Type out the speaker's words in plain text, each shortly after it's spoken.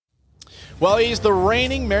Well, he's the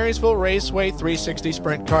reigning Marysville Raceway 360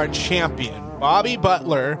 Sprint Car champion. Bobby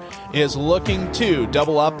Butler is looking to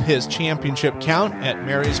double up his championship count at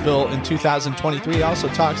Marysville in 2023. He also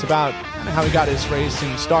talks about how he got his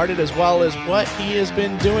racing started, as well as what he has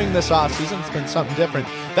been doing this offseason. It's been something different.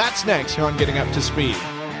 That's next here on Getting Up to Speed.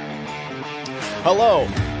 Hello,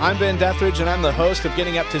 I'm Ben Dethridge, and I'm the host of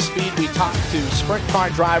Getting Up to Speed. We talk to sprint car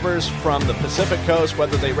drivers from the Pacific Coast,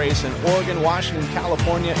 whether they race in Oregon, Washington,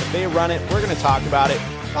 California. If they run it, we're going to talk about it.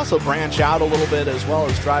 Also branch out a little bit, as well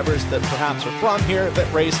as drivers that perhaps are from here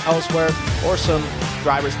that race elsewhere, or some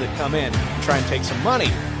drivers that come in and try and take some money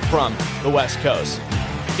from the West Coast.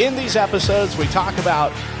 In these episodes, we talk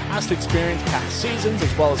about past experience, past seasons,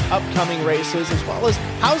 as well as upcoming races, as well as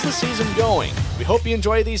how's the season going. We hope you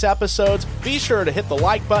enjoy these episodes. Be sure to hit the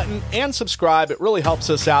like button and subscribe. It really helps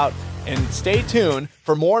us out. And stay tuned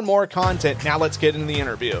for more and more content. Now let's get into the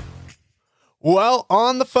interview. Well,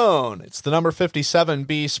 on the phone, it's the number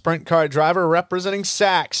 57B sprint car driver representing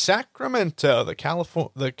Sacramento,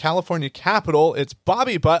 the California capital. It's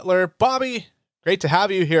Bobby Butler. Bobby, great to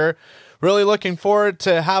have you here. Really looking forward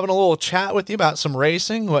to having a little chat with you about some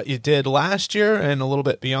racing, what you did last year and a little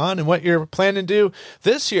bit beyond, and what you're planning to do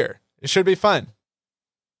this year. It should be fun.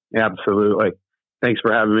 Absolutely. Thanks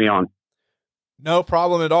for having me on. No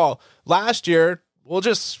problem at all. Last year, we'll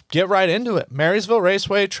just get right into it. Marysville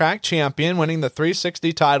Raceway track champion, winning the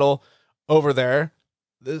 360 title over there.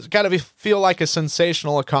 It's got to feel like a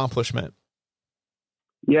sensational accomplishment.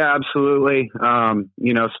 Yeah, absolutely.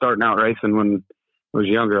 Starting out racing when I was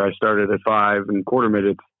younger, I started at 5 and quarter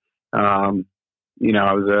midgets. I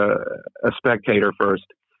was a spectator first.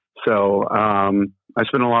 So I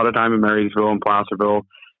spent a lot of time in Marysville and Placerville,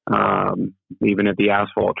 even at the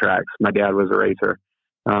asphalt tracks. My dad was a racer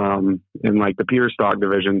in like the pure stock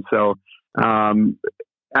division. So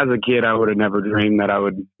as a kid, I would have never dreamed that I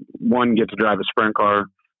would, get to drive a sprint car,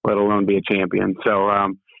 let alone be a champion.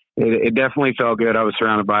 So it definitely felt good. I was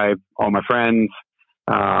surrounded by all my friends,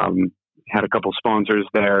 had a couple sponsors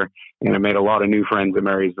there, and I made a lot of new friends in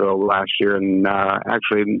Marysville last year and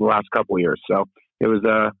actually in the last couple of years. So it was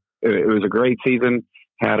a great season,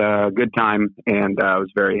 had a good time, and I was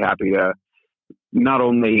very happy to not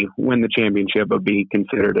only win the championship, but be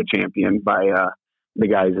considered a champion by the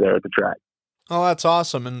guys there at the track. Oh, that's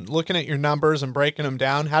awesome. And looking at your numbers and breaking them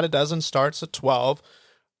down, had a dozen starts at 12,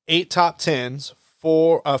 8 top 10s,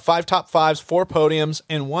 5 top 5s, 4 podiums,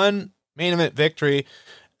 and 1 main event victory.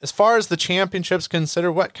 As far as the championship's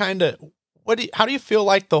considered, how do you feel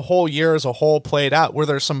like the whole year as a whole played out? Were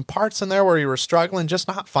there some parts in there where you were struggling, just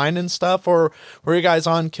not finding stuff, or were you guys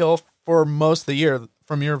on kill for most of the year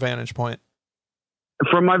from your vantage point?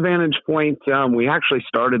 From my vantage point, we actually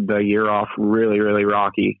started the year off really, really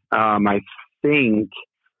rocky. I think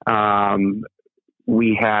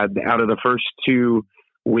we had, out of the first 2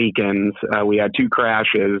 weekends, we had 2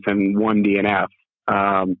 crashes and 1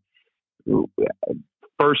 DNF.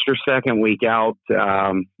 First or second week out,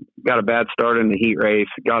 got a bad start in the heat race,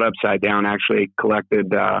 got upside down, actually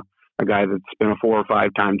collected a guy that's been a 4 or 5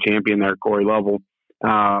 time champion there, Corey Lovell.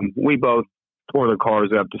 We both tore the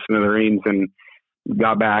cars up to smithereens and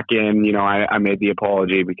got back in. I made the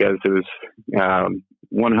apology because it was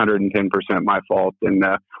 110% my fault. And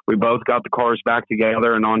we both got the cars back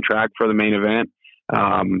together and on track for the main event.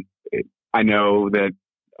 I know that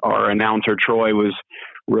our announcer, Troy, was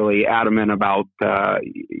really adamant about,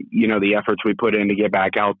 the efforts we put in to get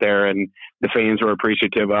back out there, and the fans were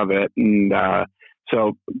appreciative of it. And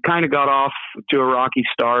so kind of got off to a rocky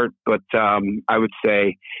start, but I would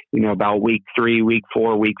say, about week 3, week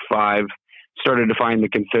 4, week 5, started to find the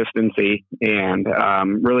consistency, and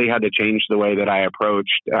really had to change the way that I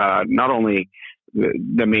approached not only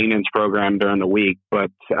the maintenance program during the week,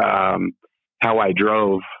 but how I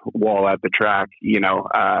drove while at the track.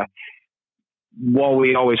 While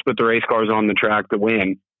we always put the race cars on the track to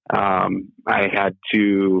win, I had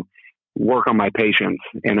to work on my patience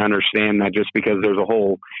and understand that just because there's a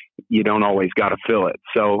hole, you don't always got to fill it.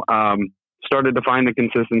 So started to find the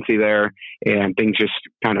consistency there, and things just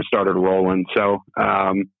kind of started rolling. So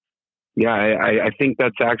I think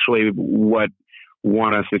that's actually what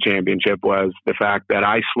won us the championship, was the fact that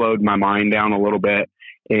I slowed my mind down a little bit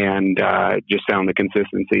and just found the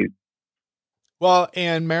consistency. Well,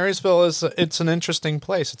 and Marysville it's an interesting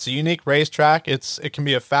place. It's a unique racetrack. It can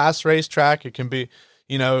be a fast racetrack. It can be,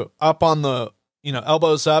 up on the,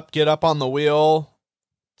 elbows up, get up on the wheel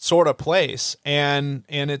sort of place. And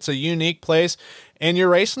it's a unique place. And you're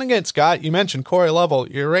racing against guys, you mentioned Corey Lovell.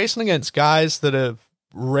 You're racing against guys that have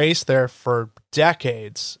raced there for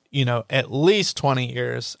decades, at least 20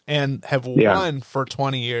 years, and have won for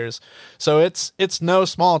 20 years. So it's no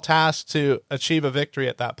small task to achieve a victory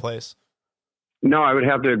at that place. No, I would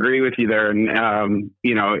have to agree with you there. And,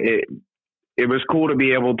 it was cool to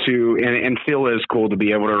be able to, and still is cool to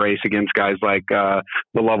be able to race against guys like the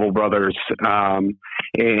Lovell brothers. And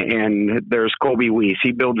there's Colby Weiss.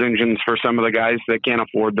 He builds engines for some of the guys that can't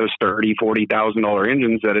afford those $30,000-$40,000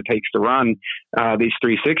 engines that it takes to run these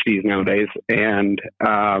 360s nowadays. And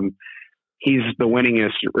he's the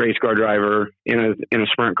winningest race car driver in a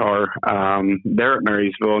sprint car there at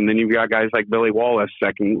Marysville. And then you've got guys like Billy Wallace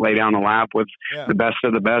that can lay down a lap with the best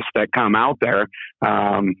of the best that come out there.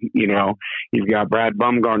 You've got Brad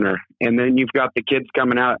Bumgarner, and then you've got the kids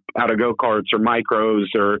coming out of go-karts or micros,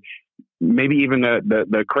 or maybe even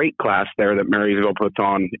the crate class there that Marysville puts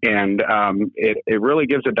on. And it really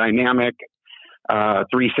gives a dynamic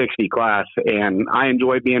 360 class, and I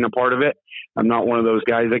enjoy being a part of it. I'm not one of those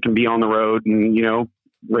guys that can be on the road and,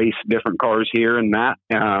 race different cars here and that.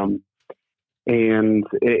 And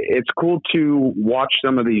it's cool to watch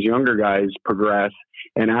some of these younger guys progress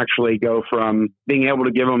and actually go from being able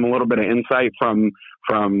to give them a little bit of insight from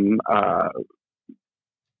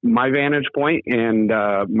my vantage point and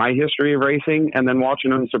my history of racing, and then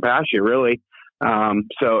watching them surpass you, really.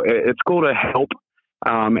 So it's cool to help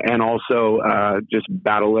and also just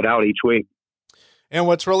battle it out each week. And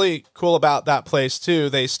what's really cool about that place too,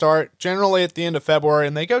 they start generally at the end of February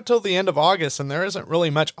and they go till the end of August, and there isn't really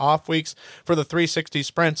much off weeks for the 360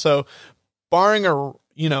 sprint. So barring an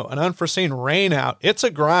unforeseen rain out, it's a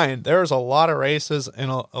grind. There's a lot of races and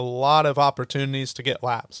a lot of opportunities to get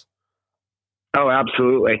laps. Oh,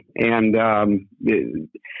 absolutely. And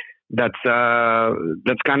that's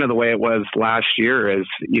kind of the way it was last year. Is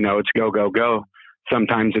it's go.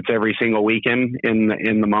 Sometimes it's every single weekend in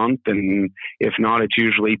the month, and if not, it's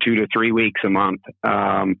usually 2 to 3 weeks a month.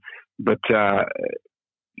 But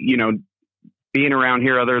being around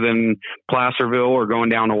here, other than Placerville or going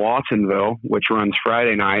down to Watsonville, which runs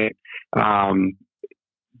Friday night,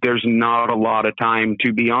 there's not a lot of time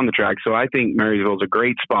to be on the track. So I think Marysville is a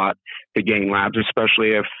great spot to gain laps,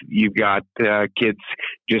 especially if you've got kids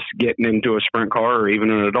just getting into a sprint car, or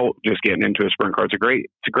even an adult just getting into a sprint car. It's a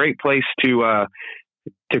great place to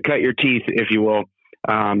cut your teeth, if you will,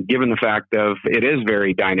 given the fact of it is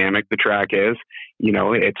very dynamic. The track is,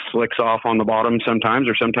 it slicks off on the bottom sometimes,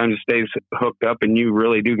 or sometimes it stays hooked up, and you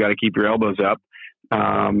really do got to keep your elbows up.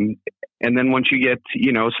 And then once you get,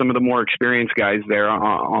 some of the more experienced guys there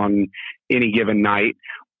on any given night,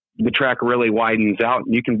 the track really widens out,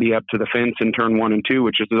 and you can be up to the fence in turn 1 and 2,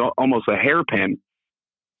 which is almost a hairpin.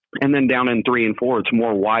 And then down in 3 and 4, it's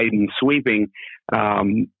more wide and sweeping.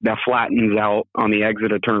 That flattens out on the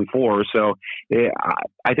exit of turn 4. So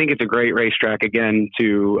I think it's a great racetrack, again,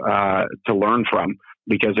 to learn from,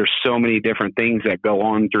 because there's so many different things that go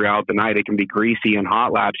on throughout the night. It can be greasy and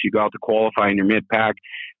hot laps. You go out to qualify in your mid pack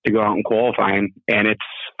to go out and qualify, and it's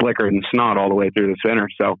slicker than snot all the way through the center.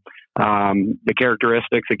 So the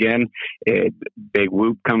characteristics, again, big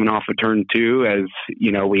whoop coming off of turn 2 as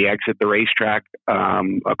we exit the racetrack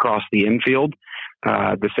across the infield,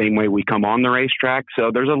 the same way we come on the racetrack. So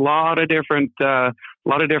there's a lot of different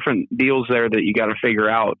deals there that you got to figure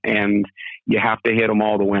out, and you have to hit them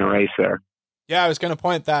all to win a race there. Yeah, I was going to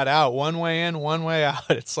point that out. One way in, one way out.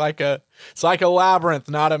 It's like a labyrinth,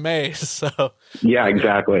 not a maze. So yeah,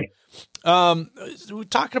 exactly. We're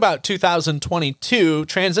talking about 2022,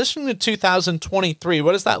 transitioning to 2023.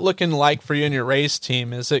 What is that looking like for you and your race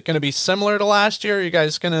team? Is it going to be similar to last year? Are you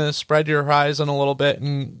guys going to spread your horizon a little bit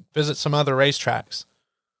and visit some other racetracks?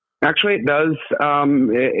 Actually, it does.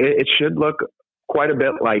 It should look quite a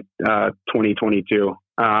bit like 2022.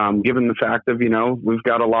 Given the fact of, we've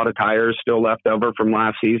got a lot of tires still left over from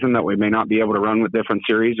last season that we may not be able to run with different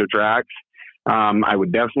series or tracks. I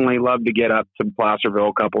would definitely love to get up to Placerville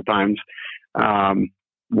a couple times.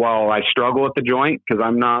 While I struggle at the joint, because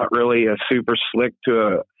I'm not really a super slick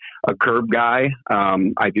to a curb guy,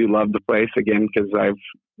 I do love the place, again, because I've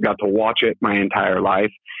got to watch it my entire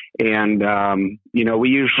life. And, we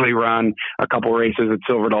usually run a couple races at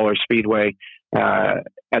Silver Dollar Speedway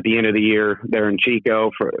at the end of the year there in Chico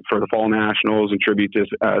for the Fall Nationals and tribute to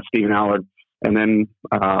Stephen Allard. And then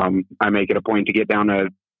I make it a point to get down to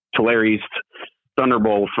Tulsa's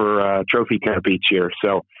Thunderbolt for Trophy Cup each year.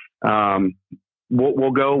 So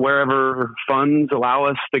we'll go wherever funds allow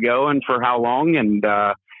us to go and for how long, and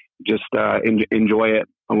just enjoy it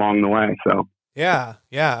along the way. So yeah,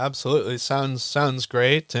 absolutely. Sounds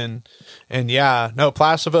great. And yeah, no,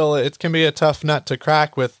 Placerville, it can be a tough nut to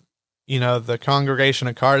crack with, the congregation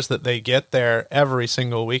of cars that they get there every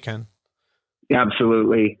single weekend.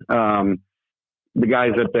 Absolutely. The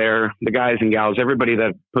guys up there, the guys and gals, everybody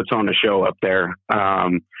that puts on a show up there,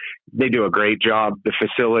 they do a great job. The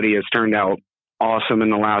facility has turned out awesome in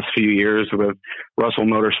the last few years with Russell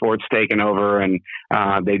Motorsports taking over, and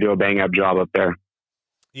they do a bang up job up there.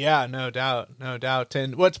 Yeah, no doubt. No doubt.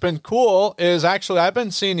 And what's been cool is actually I've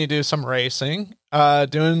been seeing you do some racing,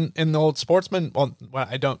 doing in the old sportsman. Well,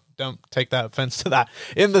 I don't take that offense to that,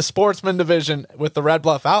 in the sportsman division with the Red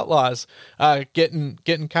Bluff Outlaws, getting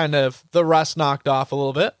kind of the rust knocked off a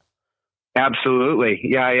little bit. Absolutely.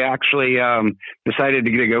 Yeah. I actually, decided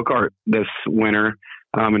to get a go-kart this winter,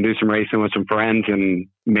 and do some racing with some friends, and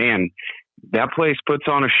man, that place puts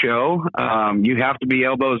on a show. You have to be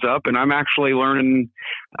elbows up, and I'm actually learning.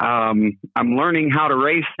 I'm learning how to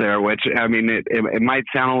race there, which, I mean, it might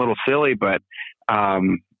sound a little silly, but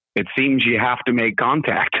it seems you have to make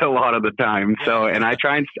contact a lot of the time. So, and I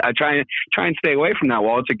try and stay away from that.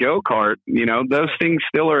 While it's a go-kart, those things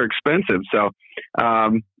still are expensive. So,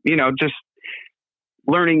 just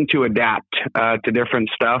learning to adapt to different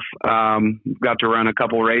stuff. Got to run a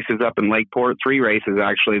couple races up in Lakeport, 3 races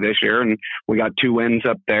actually this year, and we got 2 wins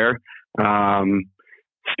up there.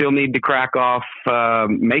 Still need to crack off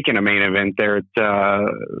making a main event there at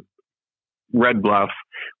Red Bluff,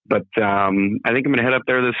 but I think I'm going to head up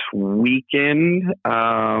there this weekend,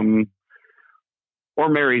 or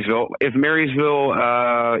Marysville. If Marysville,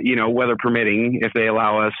 weather permitting, if they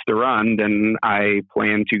allow us to run, then I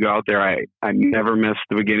plan to go out there. I never missed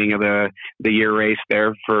the beginning of the year race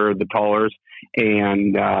there for the Tollers,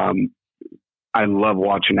 and I love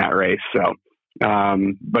watching that race. So,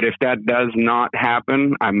 but if that does not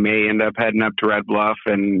happen, I may end up heading up to Red Bluff,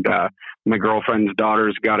 and my girlfriend's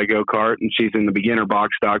daughter's got a go-kart, and she's in the beginner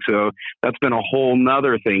box stock. So that's been a whole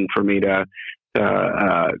nother thing for me to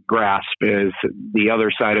grasp, is the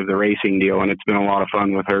other side of the racing deal, and it's been a lot of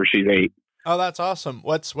fun with her. She's 8. Oh, that's awesome.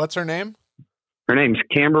 What's her name? Her name's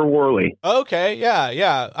Camber Worley. Okay,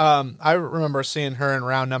 yeah. I remember seeing her in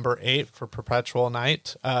round number 8 for Perpetual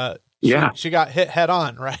Night. She got hit head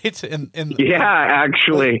on, right?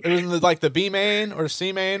 Actually, it was like the B main or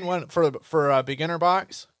C main one for a beginner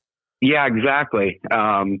box. Yeah, exactly.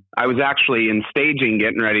 I was actually in staging,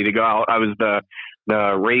 getting ready to go out. I was the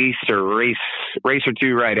race or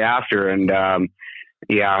 2 right after, and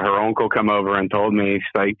her uncle come over and told me, she's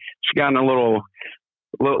like, she got in a little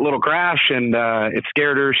crash, and it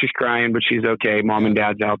scared her. She's crying, but she's okay. Mom and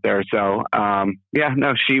Dad's out there. So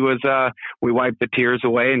she was, we wiped the tears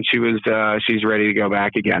away, and she's ready to go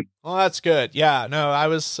back again. Well, that's good. Yeah, no, I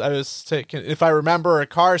was taking, if I remember, a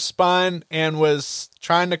car spun and was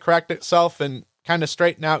trying to correct itself and kind of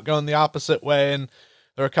straighten out going the opposite way, and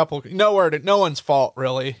there are a couple, no one's fault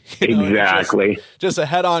really. Exactly. Just a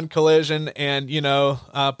head-on collision, and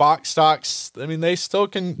box stocks, I mean,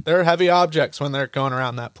 they're heavy objects when they're going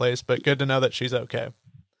around that place, but good to know that she's okay.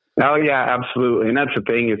 Oh yeah, absolutely. And that's the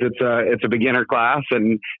thing, is it's a beginner class,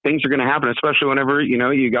 and things are going to happen, especially whenever,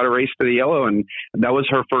 you got to race to the yellow. And that was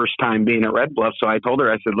her first time being at Red Bluff. So I told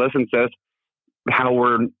her, I said, listen, sis, how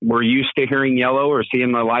we're used to hearing yellow or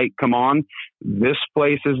seeing the light come on. This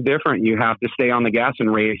place is different. You have to stay on the gas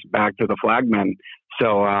and race back to the flagmen.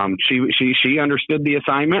 So she understood the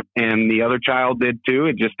assignment, and the other child did too.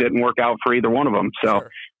 It just didn't work out for either one of them. So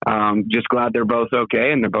just glad they're both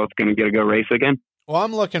okay, and they're both going to get a go race again. Well,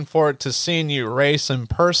 I'm looking forward to seeing you race in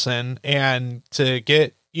person, and to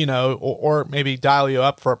get, or maybe dial you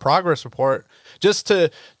up for a progress report, just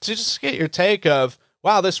to get your take of,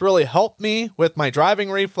 wow, this really helped me with my driving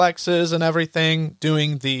reflexes and everything,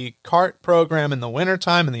 doing the kart program in the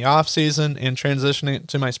wintertime and the off season, and transitioning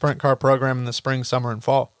to my sprint car program in the spring, summer, and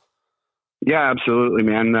fall. Yeah, absolutely,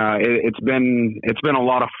 man. It's been a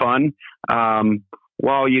lot of fun.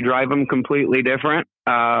 While you drive them completely different,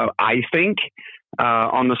 I think,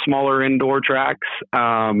 on the smaller indoor tracks,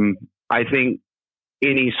 I think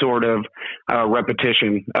any sort of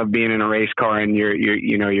repetition of being in a race car, and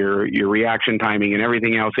your reaction timing and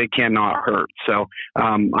everything else, it cannot hurt. So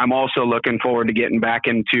I'm also looking forward to getting back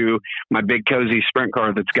into my big cozy sprint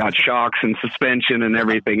car that's got shocks and suspension and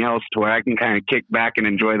everything else, to where I can kind of kick back and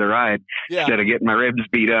enjoy the ride instead of getting my ribs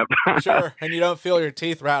beat up. Sure. And you don't feel your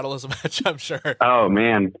teeth rattle as much, I'm sure. Oh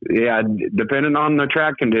man. Yeah. Depending on the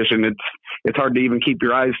track condition, it's hard to even keep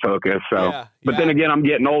your eyes focused. So, but then again, I'm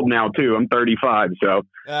getting old now too. I'm 35. So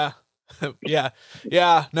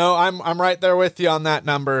yeah. No, I'm right there with you on that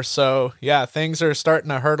number. So yeah, things are starting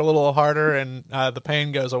to hurt a little harder, and the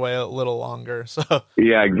pain goes away a little longer. So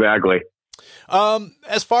yeah, exactly.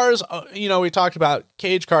 As far as, we talked about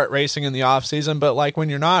cage kart racing in the off season, but like when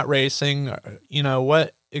you're not racing,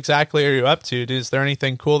 what exactly are you up to? Is there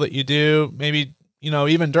anything cool that you do? Maybe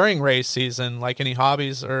even during race season, like any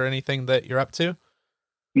hobbies or anything that you're up to?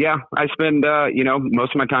 Yeah, I spend,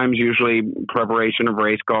 most of my time is usually preparation of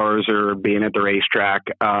race cars or being at the racetrack.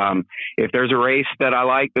 If there's a race that I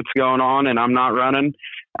like that's going on and I'm not running,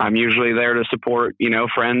 I'm usually there to support,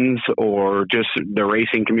 friends or just the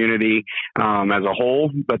racing community as a whole.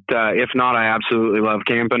 But if not, I absolutely love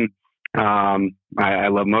camping. I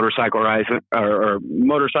love motorcycle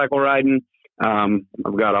motorcycle riding.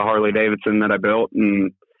 I've got a Harley Davidson that I built,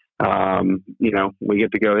 and we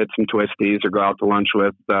get to go hit some twisties or go out to lunch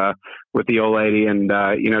with the old lady and,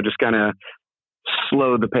 just kind of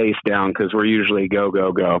slow the pace down because we're usually go,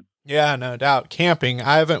 go, go. Yeah, no doubt. Camping.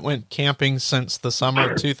 I haven't went camping since the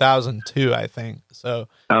summer of 2002, I think. So.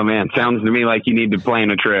 Oh man, sounds to me like you need to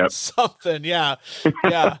plan a trip. Something. Yeah.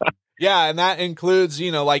 Yeah. Yeah. And that includes,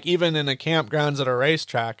 like even in the campgrounds at a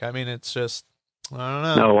racetrack. I mean, it's just, I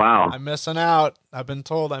don't know. Oh, wow. I'm missing out. I've been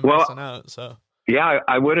told I'm missing out. So. Yeah,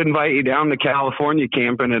 I would invite you down to California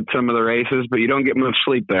camping at some of the races, but you don't get much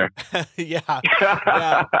sleep there. Yeah.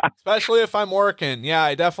 Especially if I'm working. Yeah,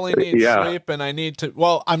 I definitely need sleep, and I need to,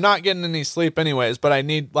 I'm not getting any sleep anyways, but I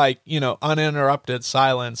need uninterrupted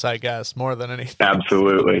silence, I guess, more than anything.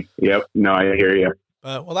 Absolutely. Yep. No, I hear you.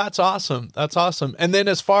 Well, that's awesome. That's awesome. And then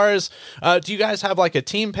as far as, do you guys have like a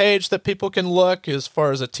team page that people can look as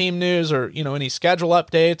far as a team news or, any schedule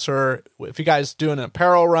updates, or if you guys do an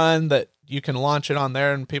apparel run that you can launch it on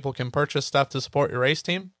there and people can purchase stuff to support your race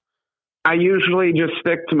team? I usually just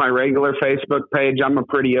stick to my regular Facebook page. I'm a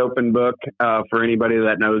pretty open book for anybody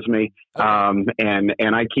that knows me. Okay.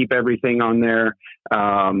 And I keep everything on there.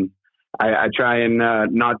 I try and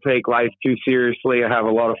not take life too seriously. I have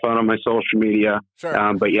a lot of fun on my social media.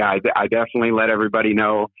 Sure. But yeah, I definitely let everybody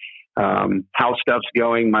know how stuff's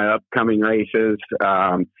going, my upcoming races.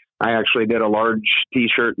 I actually did a large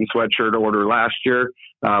t-shirt and sweatshirt order last year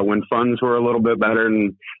when funds were a little bit better.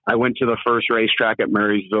 And I went to the first racetrack at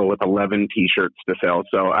Marysville with 11 t-shirts to sell.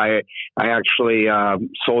 So I actually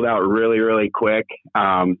sold out really, really quick.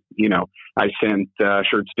 I sent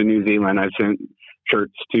shirts to New Zealand. I sent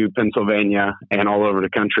shirts to Pennsylvania and all over the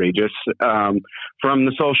country, just from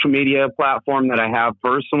the social media platform that I have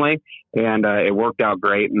personally. And it worked out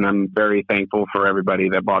great. And I'm very thankful for everybody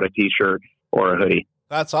that bought a t-shirt or a hoodie.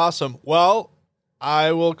 That's awesome. Well,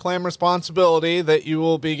 I will claim responsibility that you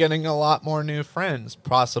will be getting a lot more new friends,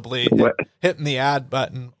 possibly hitting the add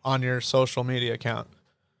button on your social media account.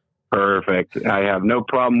 Perfect. I have no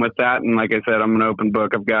problem with that. And like I said, I'm an open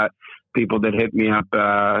book. I've got people that hit me up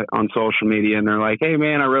on social media and they're like, hey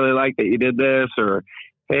man, I really like that you did this, or,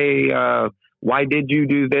 hey, why did you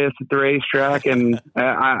do this at the racetrack? And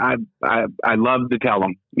I love to tell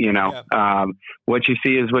them, what you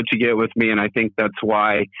see is what you get with me. And I think that's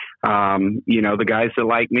why, the guys that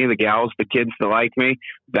like me, the gals, the kids that like me,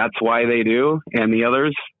 that's why they do. And the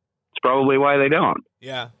others, it's probably why they don't.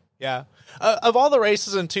 Yeah. Yeah. Of all the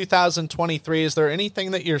races in 2023, is there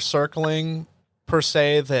anything that you're circling per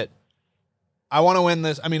se that I want to win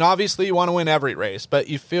this? I mean, obviously you want to win every race, but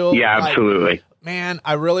you feel absolutely. Man,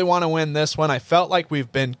 I really want to win this one. I felt like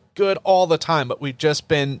we've been good all the time, but we've just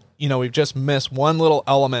been, we've just missed one little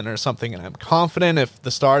element or something. And I'm confident if the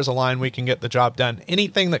stars align, we can get the job done.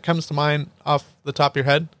 Anything that comes to mind off the top of your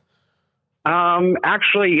head?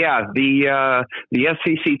 Actually, yeah, the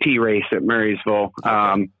SCCT race at Marysville.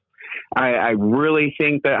 Okay. I really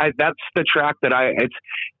think that that's the track that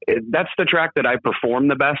that's the track that I perform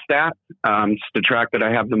the best at. It's the track that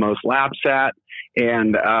I have the most laps at.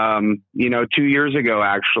 And, 2 years ago,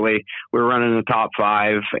 actually, we were running the top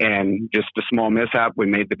 5 and just a small mishap. We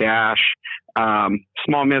made the dash.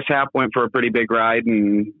 Small mishap, went for a pretty big ride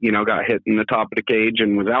and, got hit in the top of the cage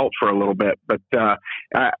and was out for a little bit. But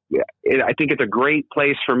I think it's a great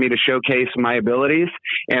place for me to showcase my abilities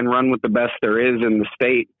and run with the best there is in the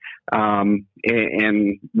state.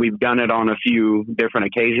 And we've done it on a few different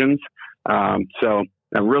occasions. So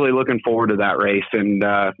I'm really looking forward to that race. And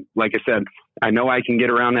like I said, I know I can get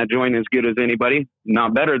around that joint as good as anybody,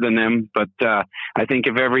 not better than them. But I think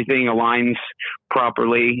if everything aligns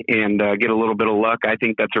properly and get a little bit of luck, I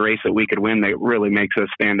think that's a race that we could win that really makes us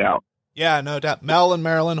stand out. Yeah, no doubt. Mel and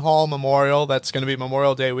Marilyn Hall Memorial. That's going to be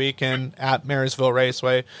Memorial Day weekend at Marysville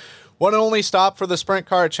Raceway. One and only stop for the Sprint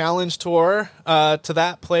Car Challenge Tour to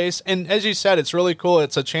that place. And as you said, it's really cool.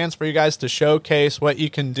 It's a chance for you guys to showcase what you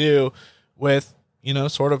can do with,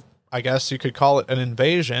 sort of, I guess you could call it an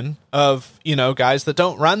invasion of, guys that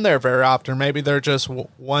don't run there very often. Maybe they're just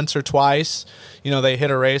once or twice, they hit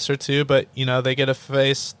a race or two, but, they get to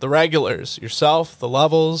face the regulars, yourself, the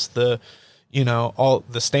Levels, all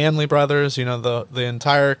the Stanley brothers, the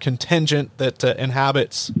entire contingent that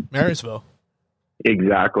inhabits Marysville.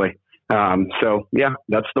 Exactly. So yeah,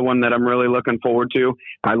 that's the one that I'm really looking forward to.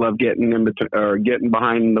 I love getting getting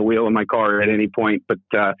behind the wheel of my car at any point, but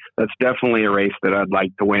that's definitely a race that I'd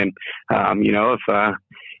like to win.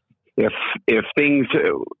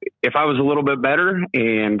 If I was a little bit better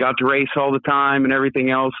and got to race all the time and everything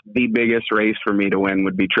else, the biggest race for me to win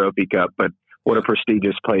would be Trophy Cup. But what a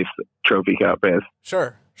prestigious place Trophy Cup is.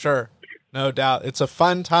 Sure. No doubt. It's a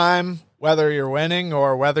fun time, whether you're winning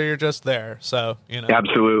or whether you're just there. So,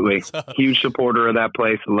 Absolutely. Huge supporter of that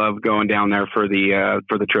place. Love going down there for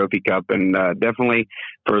the Trophy Cup, and definitely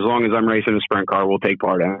for as long as I'm racing a sprint car, we'll take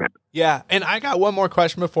part in it. Yeah. And I got one more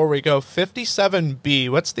question before we go. 57B,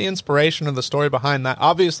 what's the inspiration of the story behind that?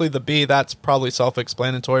 Obviously the B, that's probably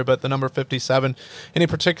self-explanatory, but the number 57, any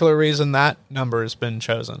particular reason that number has been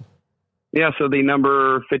chosen? Yeah, so the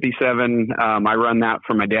number 57, I run that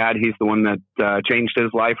for my dad. He's the one that changed his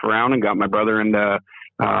life around and got my brother into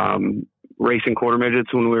racing quarter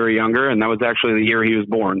midgets when we were younger, and that was actually the year he was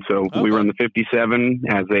born. So we run the 57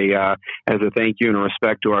 as a thank you and a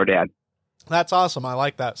respect to our dad. That's awesome. I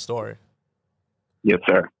like that story. Yes,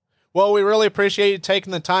 sir. Well, we really appreciate you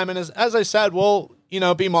taking the time, and as I said, we'll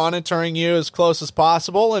be monitoring you as close as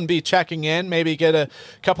possible and be checking in, maybe get a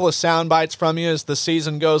couple of sound bites from you as the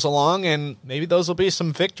season goes along, and maybe those will be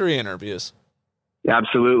some victory interviews.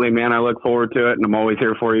 Absolutely, man. I look forward to it, and I'm always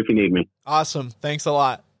here for you if you need me. Awesome. Thanks a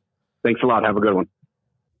lot. Thanks a lot. Have a good one.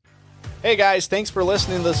 Hey guys, thanks for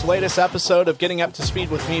listening to this latest episode of Getting Up to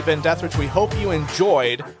Speed with me, Ben Dethridge. We hope you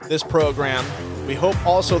enjoyed this program. We hope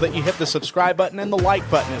also that you hit the subscribe button and the like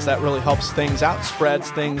button, as that really helps things out,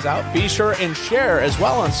 spreads things out. Be sure and share as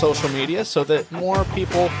well on social media so that more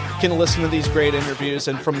people can listen to these great interviews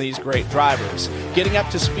and from these great drivers. Getting Up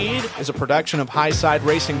to Speed is a production of Highside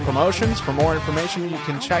Racing Promotions. For more information, you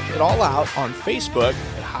can check it all out on Facebook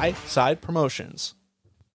at Highside Promotions.